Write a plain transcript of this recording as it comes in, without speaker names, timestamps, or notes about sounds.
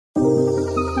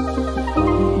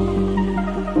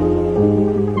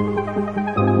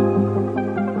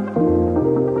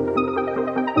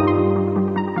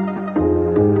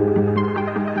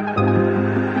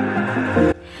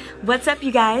What's up,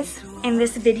 you guys? In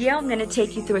this video, I'm going to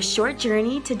take you through a short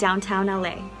journey to downtown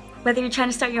LA. Whether you're trying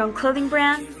to start your own clothing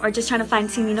brand or just trying to find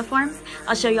team uniforms,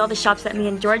 I'll show you all the shops that me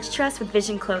and George trust with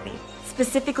Vision Clothing.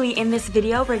 Specifically in this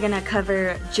video, we're going to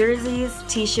cover jerseys,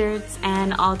 t-shirts,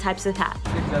 and all types of hats.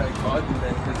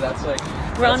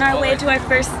 We're on our way to our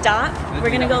first stop. We're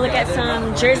going to go look at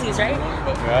some jerseys, right?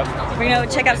 Yeah. We're going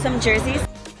to check out some jerseys.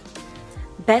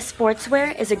 Best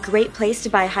Sportswear is a great place to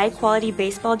buy high quality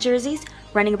baseball jerseys,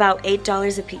 running about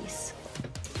 $8 a piece.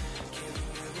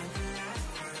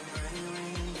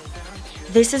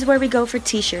 This is where we go for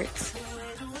t-shirts.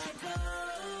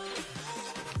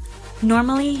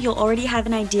 Normally, you'll already have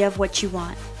an idea of what you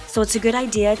want, so it's a good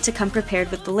idea to come prepared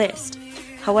with the list.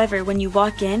 However, when you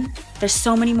walk in, there's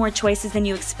so many more choices than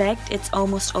you expect, it's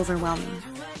almost overwhelming.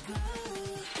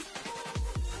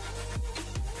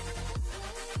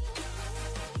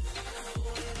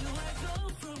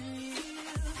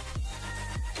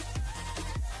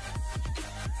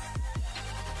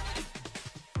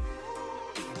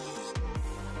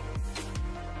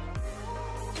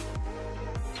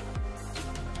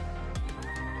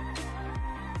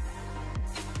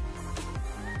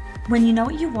 When you know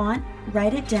what you want,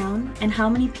 write it down and how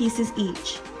many pieces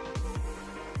each.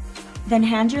 Then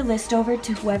hand your list over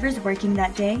to whoever's working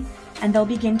that day, and they'll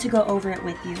begin to go over it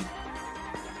with you.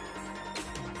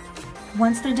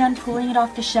 Once they're done pulling it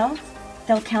off the shelf,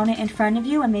 they'll count it in front of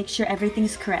you and make sure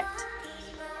everything's correct.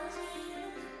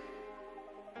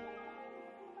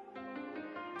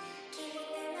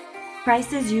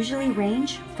 Prices usually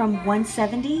range from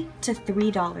 $1.70 to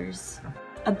 $3.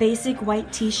 A basic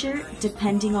white t-shirt,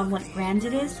 depending on what brand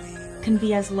it is, can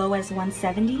be as low as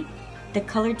 $1.70. The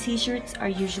colored t-shirts are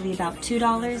usually about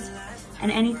 $2,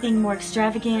 and anything more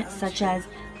extravagant, such as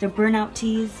the burnout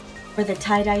tees or the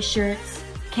tie-dye shirts,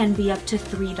 can be up to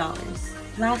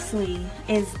 $3. Lastly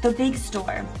is the big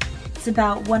store. It's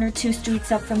about 1 or 2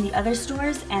 streets up from the other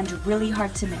stores and really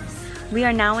hard to miss. We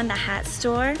are now in the hat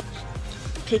store,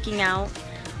 picking out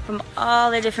from all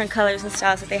the different colors and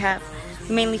styles that they have.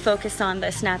 Mainly focused on the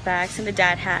snapbacks and the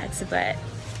dad hats, but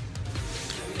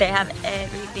they have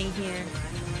everything here.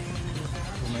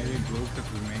 Maybe blue could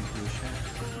remain crucial.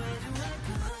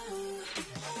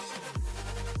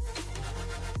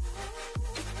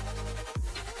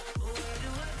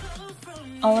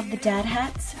 All of the dad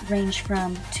hats range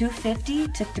from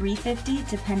 $2.50 to $3.50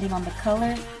 depending on the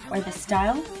color or the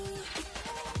style.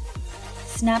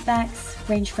 Snapbacks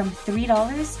range from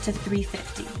 $3 to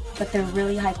 $3.50, but they're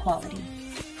really high quality.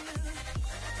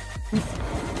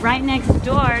 Right next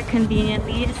door,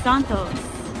 conveniently, is Santos.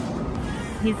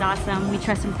 He's awesome. We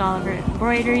trust him with all of our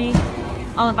embroidery,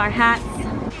 all of our hats.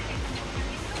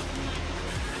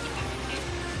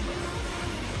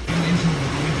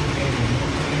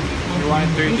 You want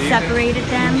 3D? We separated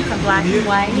them from black and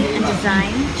white and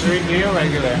design. 3D or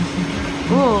regular?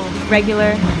 Ooh,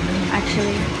 regular,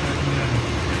 actually.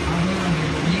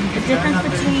 The difference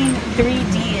between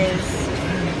 3D is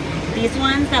these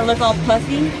ones that look all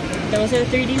puffy, those are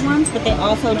the 3D ones, but they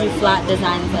also do flat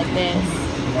designs like this.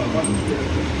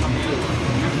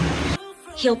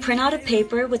 He'll print out a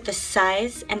paper with the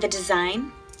size and the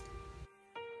design.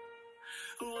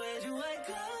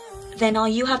 Then all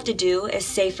you have to do is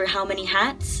say for how many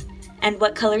hats and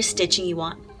what color stitching you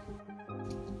want.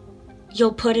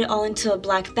 You'll put it all into a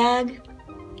black bag.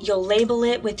 You'll label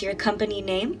it with your company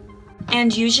name.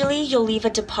 And usually you'll leave a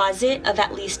deposit of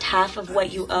at least half of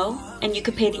what you owe, and you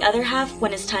could pay the other half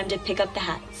when it's time to pick up the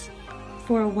hats.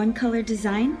 For a one color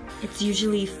design, it's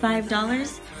usually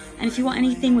 $5, and if you want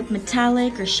anything with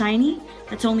metallic or shiny,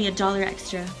 that's only $1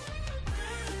 extra.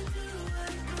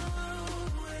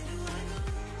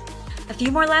 A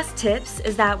few more last tips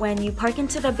is that when you park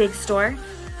into the big store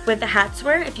with the hats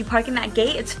were, if you park in that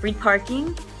gate, it's free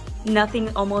parking.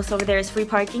 Nothing almost over there is free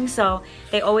parking, so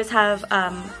they always have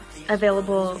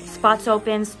available spots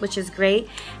open, which is great,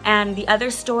 and the other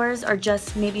stores are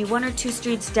just maybe 1 or 2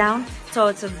 streets down, so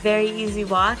it's a very easy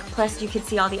walk. Plus you could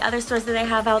see all the other stores that they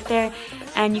have out there,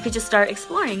 and you could just start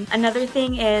exploring. Another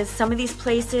thing is some of these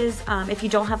places, if you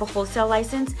don't have a wholesale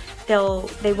license,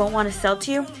 they won't want to sell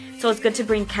to you, so it's good to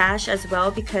bring cash as well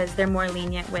because they're more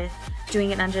lenient with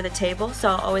doing it under the table. So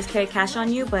always carry cash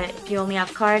on you, but if you only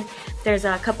have card, there's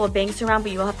a couple of banks around,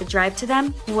 but you will have to drive to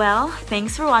them. Well,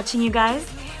 thanks for watching, you guys.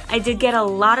 I did get a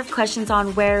lot of questions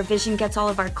on where Vision gets all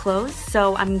of our clothes,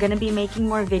 so I'm gonna be making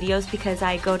more videos because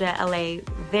I go to LA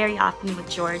very often with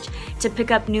George to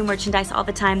pick up new merchandise all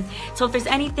the time. So if there's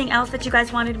anything else that you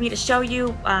guys wanted me to show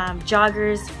you,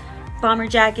 joggers, bomber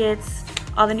jackets,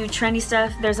 all the new trendy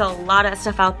stuff, there's a lot of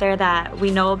stuff out there that we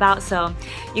know about, so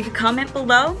you can comment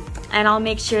below and I'll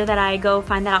make sure that I go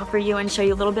find that out for you and show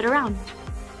you a little bit around.